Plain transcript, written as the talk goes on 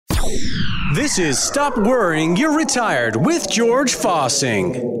This is Stop Worrying, You're Retired with George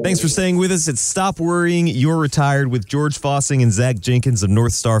Fossing. Thanks for staying with us. It's Stop Worrying, You're Retired with George Fossing and Zach Jenkins of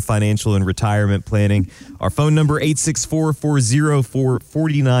North Star Financial and Retirement Planning. Our phone number,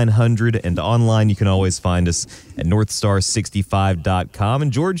 864-404-4900. And online, you can always find us at northstar65.com.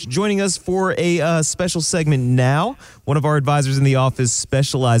 And George joining us for a special segment now. One of our advisors in the office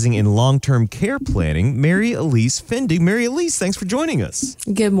specializing in long-term care planning, Ellyse Fendig. Ellyse, thanks for joining us.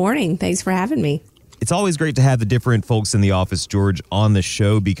 Good morning. Thanks for having me. It's always great to have the different folks in the office, George, on the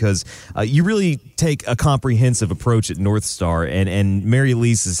show because you really take a comprehensive approach at North Star, and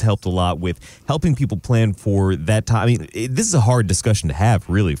Ellyse has helped a lot with helping people plan for that time. I mean, this is a hard discussion to have,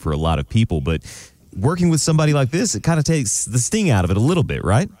 really, for a lot of people, but working with somebody like this, it kind of takes the sting out of it a little bit,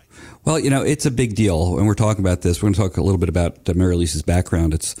 right? Well, it's a big deal. When we're talking about this, we're going to talk a little bit about Ellyse's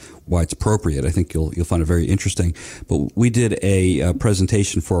background. It's why it's appropriate. I think you'll find it very interesting. But we did a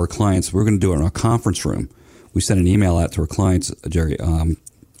presentation for our clients. We're going to do it in our conference room. We sent an email out to our clients, Jerry,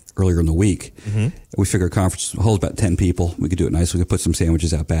 earlier in the week. Mm-hmm. We figure a conference holds about 10 people. We could do it nice. We could put some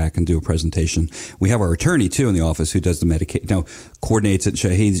sandwiches out back and do a presentation. We have our attorney, too, in the office who does the medication, coordinates it and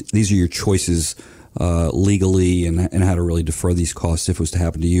say, hey, these are your choices legally and how to really defer these costs if it was to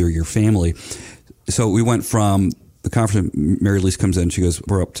happen to you or your family. So we went from the conference, Ellyse comes in, she goes,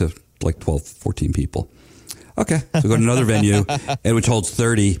 we're up to like 12, 14 people. Okay. So we go to another venue, which holds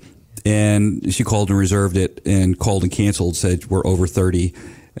 30, and she called and reserved it and called and canceled, said we're over 30.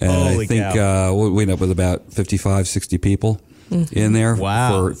 And Holy I think we ended up with about 55, 60 people. Mm-hmm. In there.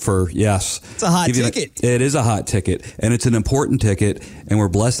 Wow. Yes. It's a hot ticket. It is a hot ticket, and it's an important ticket, and we're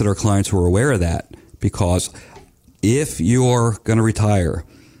blessed that our clients were aware of that, because if you're going to retire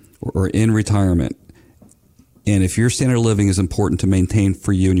or in retirement, and if your standard of living is important to maintain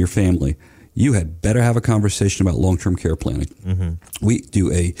for you and your family, you had better have a conversation about long-term care planning. Mm-hmm. We do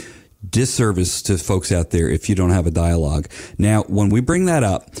a disservice to folks out there if you don't have a dialogue. Now, when we bring that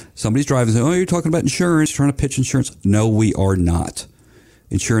up, somebody's driving and saying, oh, you're talking about insurance, trying to pitch insurance. No, we are not.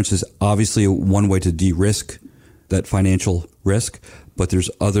 Insurance is obviously one way to de-risk that financial risk, but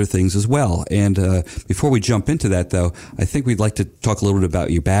there's other things as well. And before we jump into that, though, I think we'd like to talk a little bit about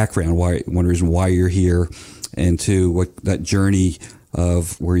your background, one reason why you're here, and to what that journey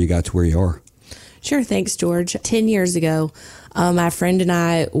of where you got to where you are. Sure. Thanks, George. 10 years ago, my friend and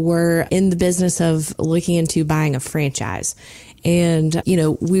I were in the business of looking into buying a franchise. And,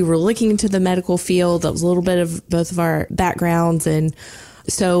 we were looking into the medical field. That was a little bit of both of our backgrounds. And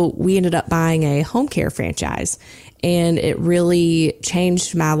so we ended up buying a home care franchise. And it really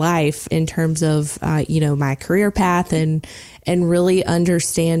changed my life in terms of, my career path and really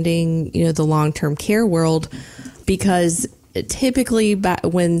understanding, the long-term care world, because typically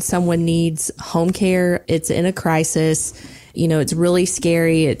when someone needs home care, it's in a crisis. It's really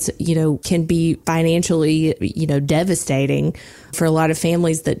scary. It's, can be financially, devastating for a lot of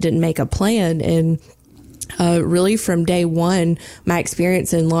families that didn't make a plan. And really from day one, my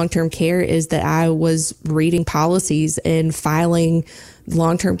experience in long-term care is that I was reading policies and filing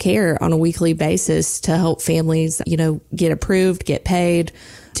long-term care on a weekly basis to help families, get approved, get paid,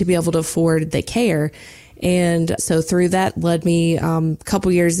 to be able to afford the care. And so through that led me a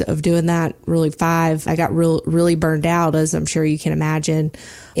couple years of doing that, really 5. I got really burned out, as I'm sure you can imagine.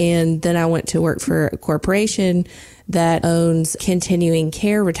 And then I went to work for a corporation that owns continuing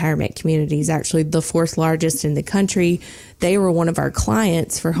care retirement communities, actually the 4th largest in the country. They were one of our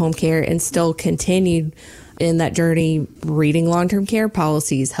clients for home care and still continued in that journey, reading long-term care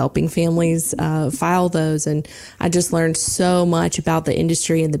policies, helping families file those. And I just learned so much about the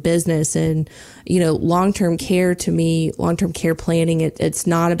industry and the business. And, long-term care, to me, long-term care planning, it's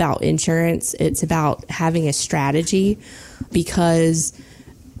not about insurance. It's about having a strategy, because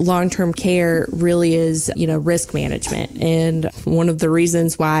long-term care really is, risk management. And one of the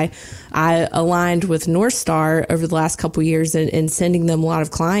reasons why I aligned with North Star over the last couple of years and sending them a lot of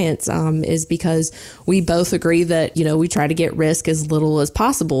clients is because we both agree that, we try to get risk as little as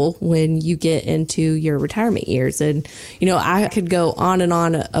possible when you get into your retirement years. And, I could go on and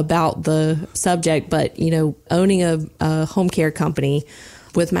on about the subject, but, owning a home care company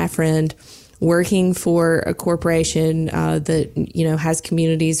with my friend, working for a corporation that, has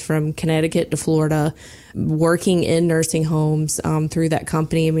communities from Connecticut to Florida, working in nursing homes through that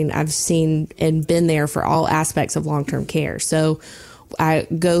company. I mean, I've seen and been there for all aspects of long-term care. So I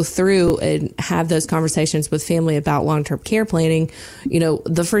go through and have those conversations with family about long-term care planning.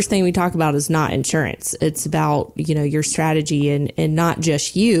 The first thing we talk about is not insurance. It's about, your strategy and not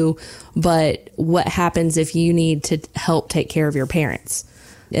just you, but what happens if you need to help take care of your parents.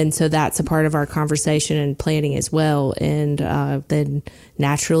 And so that's a part of our conversation and planning as well. And then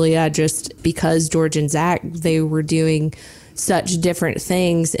naturally, because George and Zach, they were doing such different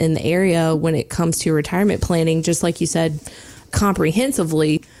things in the area when it comes to retirement planning, just like you said,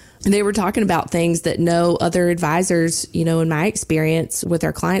 comprehensively. They were talking about things that no other advisors, in my experience with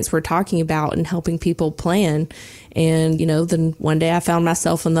our clients, were talking about and helping people plan. And, then one day I found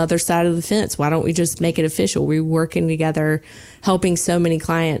myself on the other side of the fence. Why don't we just make it official? We're working together, helping so many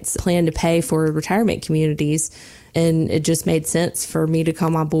clients plan to pay for retirement communities. And it just made sense for me to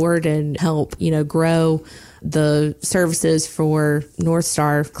come on board and help, grow the services for North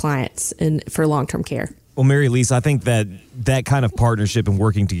Star clients and for long-term care. Well, Mary Ellyse, I think that kind of partnership and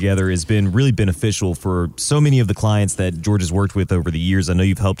working together has been really beneficial for so many of the clients that George has worked with over the years. I know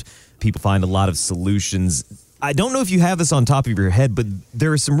you've helped people find a lot of solutions. I don't know if you have this on top of your head, but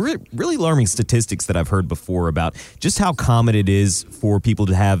there are some really alarming statistics that I've heard before about just how common it is for people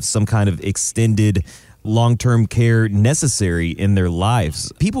to have some kind of extended long-term care necessary in their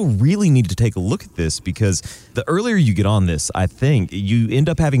lives. People really need to take a look at this, because the earlier you get on this, I think you end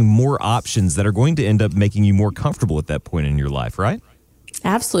up having more options that are going to end up making you more comfortable at that point in your life, right?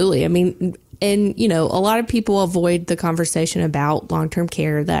 Absolutely. I mean, and, a lot of people avoid the conversation about long-term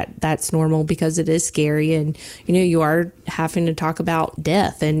care. That's normal because it is scary. And, you are having to talk about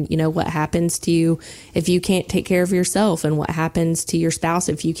death and, what happens to you if you can't take care of yourself, and what happens to your spouse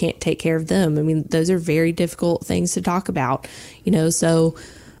if you can't take care of them. I mean, those are very difficult things to talk about, so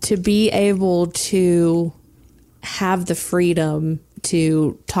to be able to have the freedom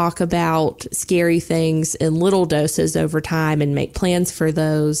to talk about scary things in little doses over time and make plans for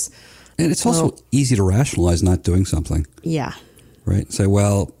those. And it's also easy to rationalize not doing something. Yeah. Right? Say,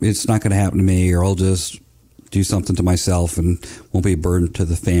 well, it's not going to happen to me, or I'll just do something to myself and won't be a burden to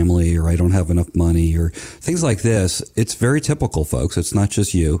the family, or I don't have enough money, or things like this. It's very typical, folks. It's not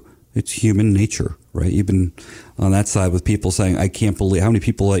just you. It's human nature, right? You've been on that side with people saying, I can't believe, how many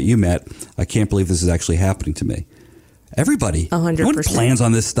people that you met, I can't believe this is actually happening to me. Everybody. 100%. No one plans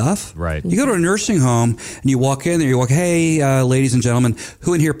on this stuff. Right. You go to a nursing home and you walk in there, you walk, hey, ladies and gentlemen,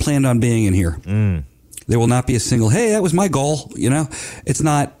 who in here planned on being in here? There will not be a single, hey, that was my goal. It's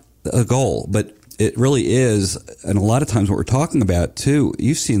not a goal, but it really is. And a lot of times what we're talking about too,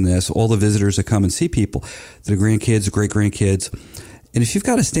 you've seen this, all the visitors that come and see people, the grandkids, the great grandkids. And if you've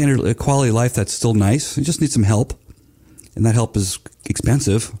got a quality of life that's still nice, you just need some help. And that help is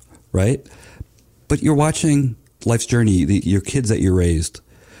expensive, right? But you're watching life's journey, your kids that you raised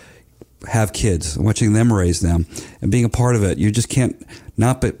have kids, watching them raise them and being a part of it. You just can't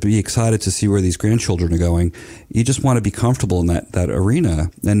not but be excited to see where these grandchildren are going. You just want to be comfortable in that arena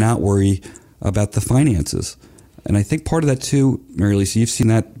and not worry about the finances. And I think part of that too, Mary Ellyse, you've seen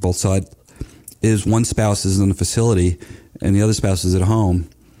that both sides, is one spouse is in the facility and the other spouse is at home,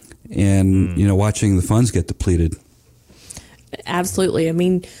 and watching the funds get depleted. Absolutely. I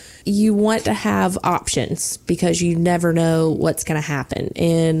mean, you want to have options because you never know what's going to happen.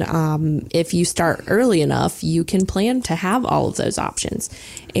 And if you start early enough, you can plan to have all of those options.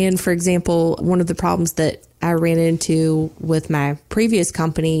 And for example, one of the problems that I ran into with my previous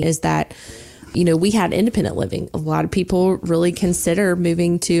company is that, we had independent living. A lot of people really consider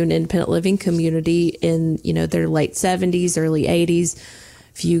moving to an independent living community in, their late 70s, early 80s.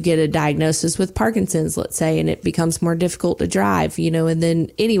 If you get a diagnosis with Parkinson's, let's say, and it becomes more difficult to drive, and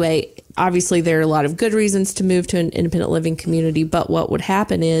then anyway, obviously there are a lot of good reasons to move to an independent living community. But what would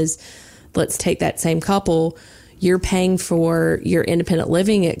happen is, let's take that same couple, you're paying for your independent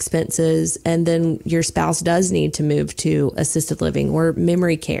living expenses, and then your spouse does need to move to assisted living or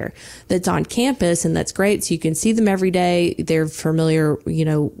memory care that's on campus, and that's great. So you can see them every day. They're familiar,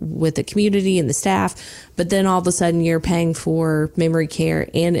 with the community and the staff. But then all of a sudden you're paying for memory care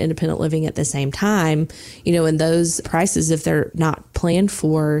and independent living at the same time, and those prices, if they're not planned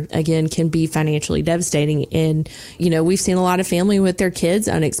for, again, can be financially devastating. And, we've seen a lot of family with their kids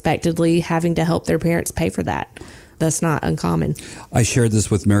unexpectedly having to help their parents pay for that. That's not uncommon. I shared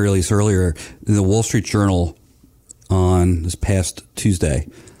this with Mary Ellyse earlier. In the Wall Street Journal on this past Tuesday,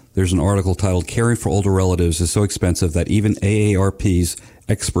 there's an article titled, Caring for Older Relatives is So Expensive That Even AARP's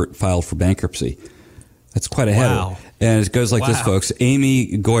Expert Filed for Bankruptcy. That's quite a header. Wow. And it goes like this, folks.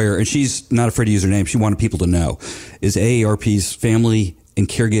 Amy Goyer, and she's not afraid to use her name, she wanted people to know, is AARP's family and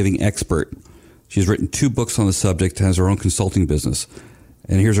caregiving expert. She's written 2 books on the subject, has her own consulting business.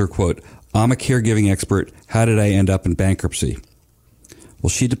 And here's her quote, I'm a caregiving expert. How did I end up in bankruptcy? Well,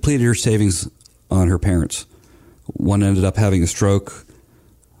 she depleted her savings on her parents. One ended up having a stroke.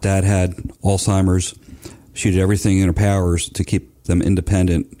 Dad had Alzheimer's. She did everything in her powers to keep them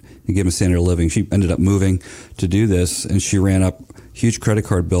independent and give them a standard of living. She ended up moving to do this, and she ran up huge credit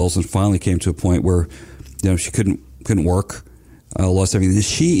card bills, and finally came to a point where, she couldn't work, lost everything.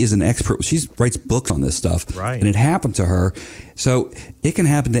 She is an expert. She writes books on this stuff, right? And it happened to her. So it can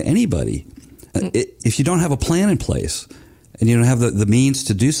happen to anybody. If you don't have a plan in place and you don't have the means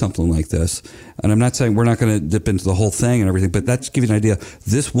to do something like this, and I'm not saying we're not going to dip into the whole thing and everything, but that's to give you an idea.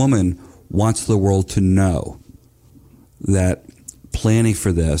 This woman wants the world to know that planning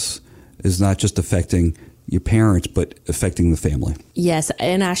for this is not just affecting your parents, but affecting the family. Yes,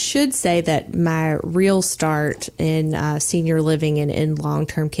 and I should say that my real start in senior living and in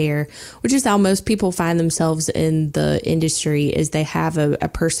long-term care, which is how most people find themselves in the industry, is they have a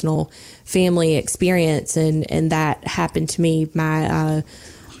personal family experience, and that happened to me. My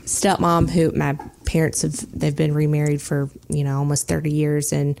stepmom, who my parents they've been remarried for almost 30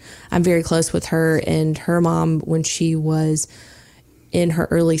 years, and I'm very close with her. And her mom, when she was in her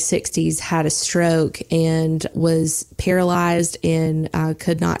early 60s, had a stroke and was paralyzed and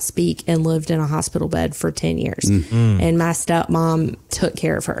could not speak and lived in a hospital bed for 10 years. Mm-hmm. And my stepmom took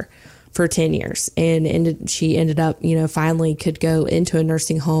care of her for 10 years. And she ended up, finally could go into a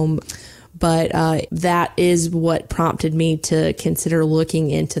nursing home. But that is what prompted me to consider looking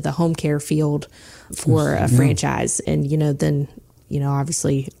into the home care field for a franchise. And, then,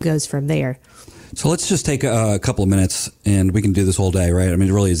 obviously goes from there. So let's just take a couple of minutes, and we can do this all day, right? I mean,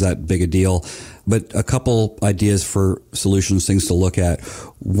 it really is that big a deal. But a couple ideas for solutions, things to look at.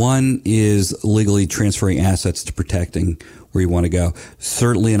 One is legally transferring assets to protecting where you want to go.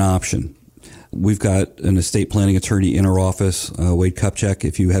 Certainly an option. We've got an estate planning attorney in our office, Wade Kupchak.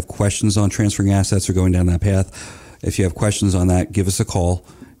 If you have questions on transferring assets or going down that path, if you have questions on that, give us a call.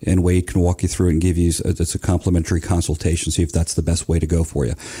 And Wade can walk you through it and give you it's a complimentary consultation, see if that's the best way to go for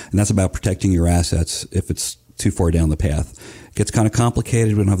you. And that's about protecting your assets if it's too far down the path. It gets kind of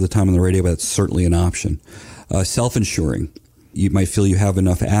complicated. We don't have the time on the radio, but it's certainly an option. Self-insuring. You might feel you have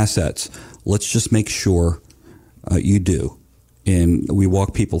enough assets. Let's just make sure you do. And we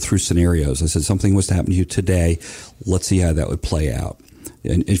walk people through scenarios. I said, something was to happen to you today. Let's see how that would play out.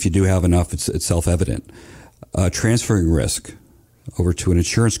 And if you do have enough, it's self-evident. Transferring risk over to an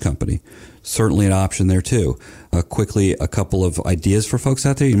insurance company, certainly an option there too. Quickly, a couple of ideas for folks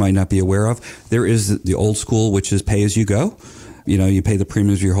out there you might not be aware of. There is the old school, which is pay as you go. You pay the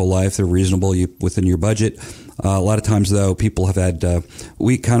premiums your whole life. They're reasonable within your budget. A lot of times, though, people have had,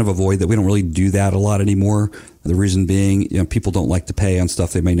 we kind of avoid that. We don't really do that a lot anymore. The reason being, people don't like to pay on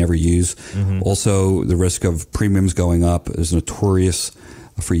stuff they may never use. Mm-hmm. Also, the risk of premiums going up is notorious.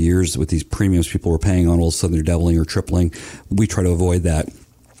 For years with these premiums people were paying on, all of a sudden they're doubling or tripling. We try to avoid that.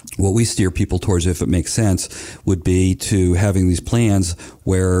 What we steer people towards, if it makes sense, would be to having these plans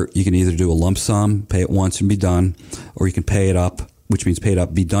where you can either do a lump sum, pay it once and be done, or you can pay it up, which means pay it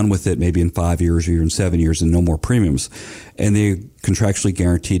up, be done with it maybe in 5 years or even 7 years and no more premiums. And they're contractually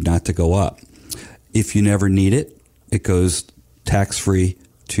guaranteed not to go up. If you never need it, it goes tax-free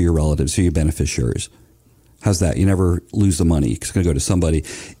to your relatives, to your beneficiaries. How's that? You never lose the money. It's going to go to somebody.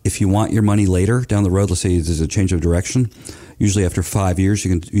 If you want your money later down the road, let's say there's a change of direction, usually after 5 years,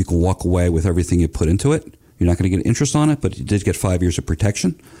 you can walk away with everything you put into it. You're not going to get interest on it, but you did get 5 years of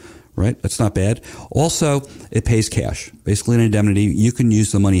protection, right? That's not bad. Also, it pays cash, basically an indemnity. You can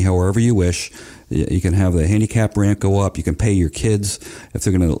use the money however you wish. You can have the handicap ramp go up. You can pay your kids if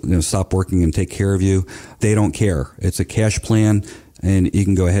they're going to stop working and take care of you. They don't care. It's a cash plan, and you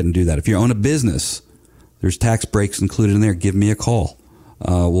can go ahead and do that. If you own a business, there's tax breaks included in there. Give me a call.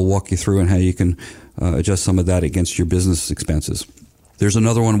 We'll walk you through on how you can adjust some of that against your business expenses. There's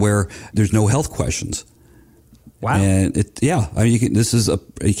another one where there's no health questions. Wow. And you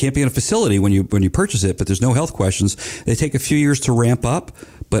can't be in a facility when you purchase it, but there's no health questions. They take a few years to ramp up,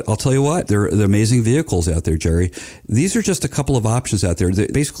 but I'll tell you what, they're amazing vehicles out there, Jerry. These are just a couple of options out there.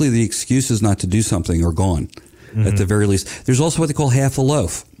 Basically, the excuses not to do something are gone, at the very least. There's also what they call half a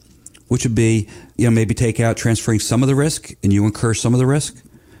loaf, which would be, maybe transferring some of the risk, and you incur some of the risk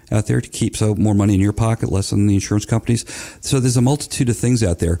out there to keep more money in your pocket, less than the insurance companies. So there's a multitude of things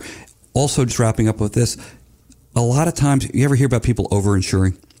out there. Also, just wrapping up with this, a lot of times, you ever hear about people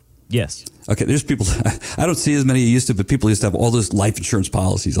over-insuring? Yes. Okay, there's people, I don't see as many as used to, but people used to have all those life insurance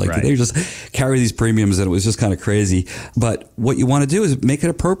policies. They just carry these premiums, and it was just kind of crazy. But what you want to do is make it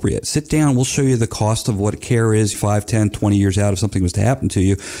appropriate. Sit down. We'll show you the cost of what care is 5, 10, 20 years out if something was to happen to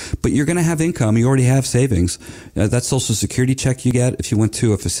you. But you're going to have income. You already have savings. That Social Security check you get if you went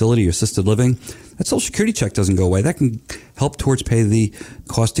to a facility or assisted living, that Social Security check doesn't go away. That can help towards pay the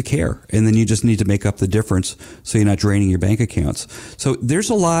cost of care. And then you just need to make up the difference so you're not draining your bank accounts. So there's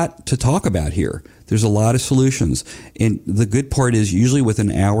a lot to talk about here. There's a lot of solutions. And the good part is usually within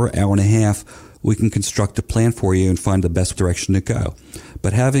an hour and a half, we can construct a plan for you and find the best direction to go.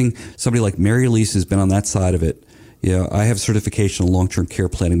 But having somebody like Mary Ellyse has been on that side of it, I have certification in long-term care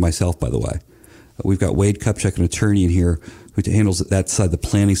planning myself, by the way. We've got Wade Kupchak, an attorney in here, who handles that side, the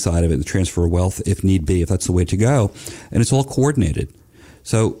planning side of it, the transfer of wealth, if need be, if that's the way to go. And it's all coordinated.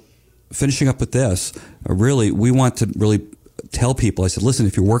 So finishing up with this, really, we want to really tell people, I said, listen,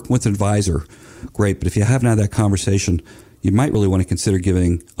 if you're working with an advisor, great. But if you haven't had that conversation, you might really want to consider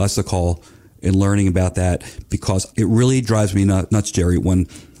giving us a call and learning about that, because it really drives me nuts, Jerry, when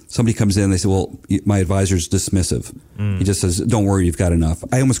somebody comes in and they say, well, my advisor's dismissive. He just says, don't worry, you've got enough.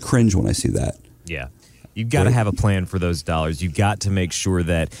 I almost cringe when I see that. Yeah. You've got to have a plan for those dollars. You've got to make sure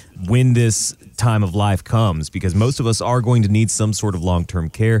that when this time of life comes, because most of us are going to need some sort of long-term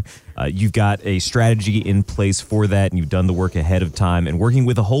care, you've got a strategy in place for that, and you've done the work ahead of time. And working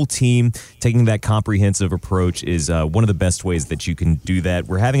with a whole team, taking that comprehensive approach is one of the best ways that you can do that.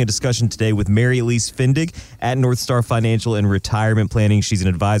 We're having a discussion today with Mary Ellyse Fendig at North Star Financial and Retirement Planning. She's an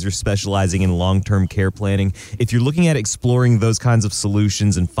advisor specializing in long-term care planning. If you're looking at exploring those kinds of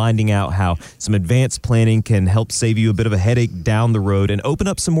solutions and finding out how some advanced planning can help save you a bit of a headache down the road and open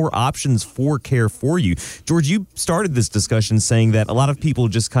up some more options for care for you. George, you started this discussion saying that a lot of people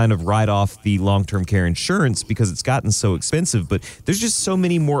just kind of write off the long-term care insurance because it's gotten so expensive, but there's just so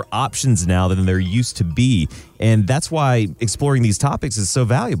many more options now than there used to be, and that's why exploring these topics is so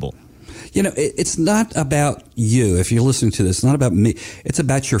valuable. It's not about you. If you're listening to this, it's not about me. It's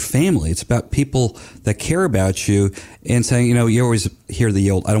about your family. It's about people that care about you and saying, you always hear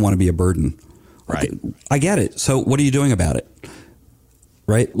the old, I don't want to be a burden. Right. I get it. So what are you doing about it?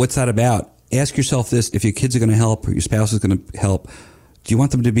 Right? What's that about? Ask yourself this: if your kids are going to help or your spouse is going to help, do you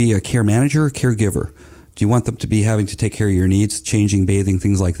want them to be a care manager or caregiver? Do you want them to be having to take care of your needs, changing, bathing,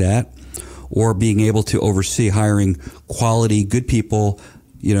 things like that? Or being able to oversee hiring quality, good people,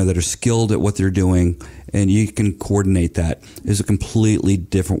 that are skilled at what they're doing, and you can coordinate that. It's a completely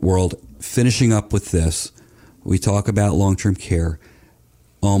different world. Finishing up with this, we talk about long-term care.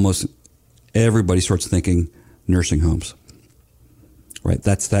 Almost everybody starts thinking nursing homes. Right?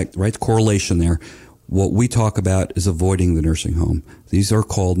 That's that right correlation there. What we talk about is avoiding the nursing home. These are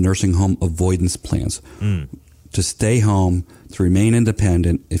called nursing home avoidance plans. To stay home, to remain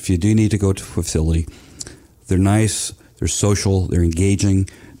independent. If you do need to go to a facility, they're nice, they're social, they're engaging.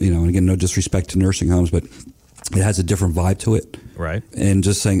 And again, no disrespect to nursing homes, but it has a different vibe to it. Right. And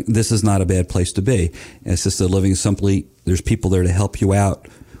just saying, this is not a bad place to be. Assisted living is simply, there's people there to help you out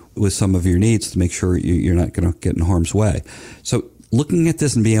with some of your needs to make sure you're not going to get in harm's way. So looking at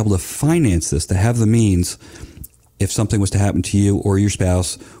this and being able to finance this, to have the means, if something was to happen to you or your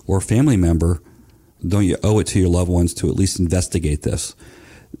spouse or a family member, don't you owe it to your loved ones to at least investigate this?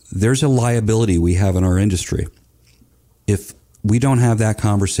 There's a liability we have in our industry. If we don't have that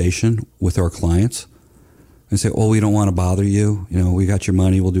conversation with our clients and say, we don't want to bother you, we got your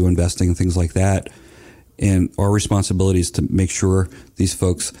money, we'll do investing and things like that. And our responsibility is to make sure these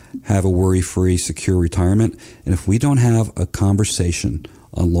folks have a worry-free, secure retirement. And if we don't have a conversation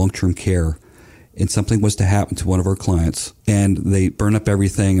on long-term care and something was to happen to one of our clients and they burn up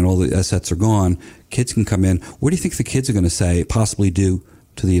everything and all the assets are gone, kids can come in. What do you think the kids are going to say, possibly do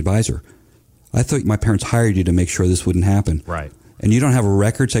to the advisor? I thought my parents hired you to make sure this wouldn't happen. Right. And you don't have a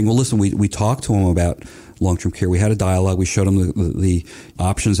record saying, well, listen, we talked to them about long-term care. We had a dialogue. We showed them the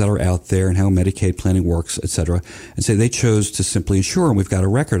options that are out there and how Medicaid planning works, et cetera. And say they chose to simply insure, and we've got a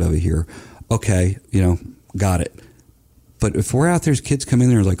record of it here. Okay, got it. But if we're out there, kids come in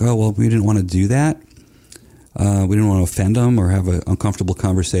there and like, we didn't want to do that. We didn't want to offend them or have an uncomfortable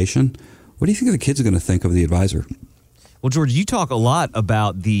conversation. What do you think the kids are going to think of the advisor? Well, George, you talk a lot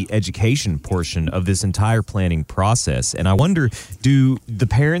about the education portion of this entire planning process, and I wonder, do the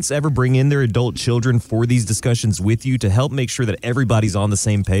parents ever bring in their adult children for these discussions with you to help make sure that everybody's on the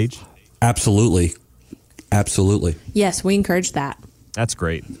same page? Absolutely. Absolutely. Yes, we encourage that. That's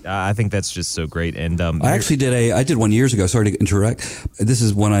great. I think that's just so great. And I actually did one years ago. Sorry to interrupt. This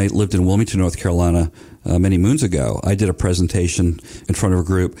is when I lived in Wilmington, North Carolina, many moons ago. I did a presentation in front of a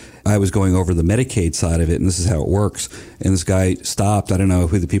group. I was going over the Medicaid side of it, and this is how it works. And this guy stopped. I don't know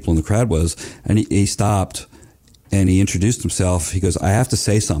who the people in the crowd was. And he stopped, and he introduced himself. He goes, I have to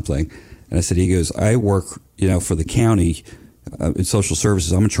say something. And I said, I work, for the county in social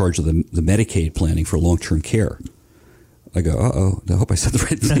services. I'm in charge of the Medicaid planning for long-term care. I go, I hope I said the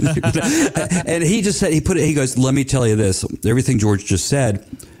right thing. And he just said, he goes, let me tell you this. Everything George just said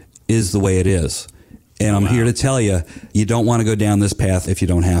is the way it is. And I'm here to tell you, you don't want to go down this path if you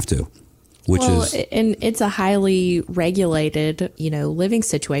don't have to. And it's a highly regulated, living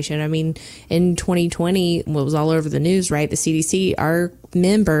situation. I mean, in 2020, what was all over the news, right? The CDC, our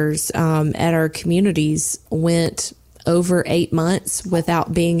members at our communities went over 8 months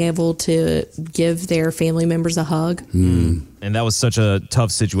without being able to give their family members a hug. And that was such a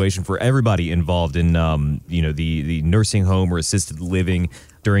tough situation for everybody involved in, the nursing home or assisted living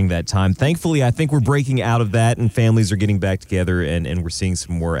during that time. Thankfully, I think we're breaking out of that and families are getting back together and we're seeing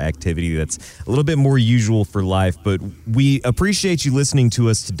some more activity that's a little bit more usual for life. But we appreciate you listening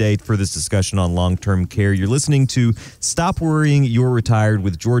to us today for this discussion on long-term care. You're listening to Stop Worrying, You're Retired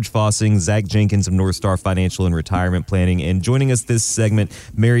with George Fossing, Zach Jenkins of North Star Financial and Retirement Planning. And joining us this segment,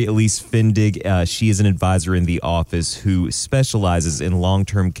 Mary Ellyse Fendig. She is an advisor in the office who specializes in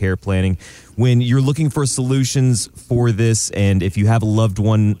long-term care planning. When you're looking for solutions for this, and if you have a loved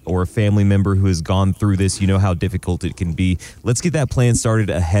one or a family member who has gone through this, you know how difficult it can be. Let's get that plan started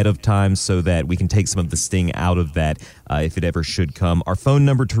ahead of time so that we can take some of the sting out of that if it ever should come. Our phone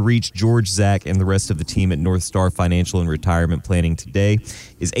number to reach George, Zach, and the rest of the team at North Star Financial and Retirement Planning today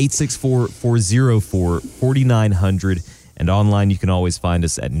is 864-404-4900. And online, you can always find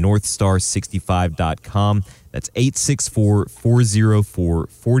us at northstar65.com. That's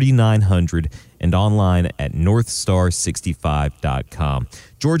 864-404-4900 and online at northstar65.com.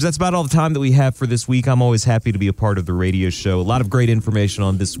 George, that's about all the time that we have for this week. I'm always happy to be a part of the radio show. A lot of great information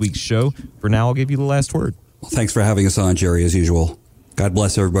on this week's show. For now, I'll give you the last word. Well, thanks for having us on, Jerry, as usual. God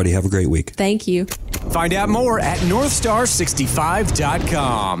bless everybody. Have a great week. Thank you. Find out more at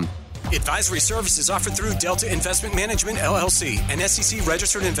northstar65.com. Advisory services offered through Delta Investment Management, LLC, an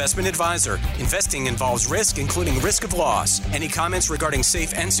SEC-registered investment advisor. Investing involves risk, including risk of loss. Any comments regarding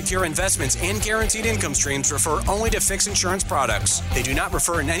safe and secure investments and guaranteed income streams refer only to fixed insurance products. They do not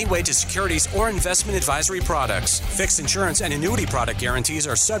refer in any way to securities or investment advisory products. Fixed insurance and annuity product guarantees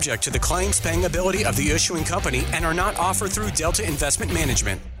are subject to the claims-paying ability of the issuing company and are not offered through Delta Investment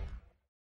Management.